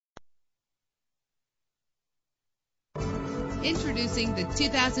Introducing the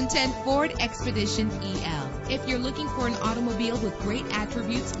 2010 Ford Expedition EL. If you're looking for an automobile with great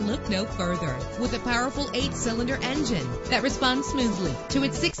attributes, look no further. With a powerful 8-cylinder engine that responds smoothly to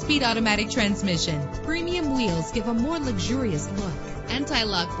its 6-speed automatic transmission, premium wheels give a more luxurious look.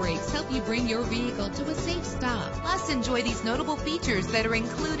 Anti-lock brakes help you bring your vehicle to a safe stop. Plus, enjoy these notable features that are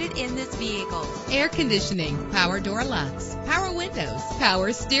included in this vehicle: Air conditioning, power door locks, power windows,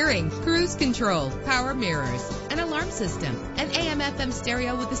 power steering, cruise control, power mirrors, an alarm system, an AM/FM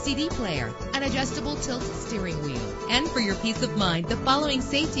stereo with a CD player, an adjustable tilt steering wheel. And for your peace of mind, the following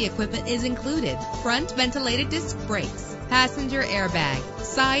safety equipment is included: front ventilated disc brakes, passenger airbag,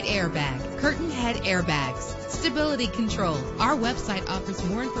 side airbag, curtain head airbags, stability control. Our website offers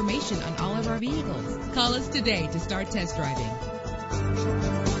more information on all of our vehicles. Call us today to start test driving.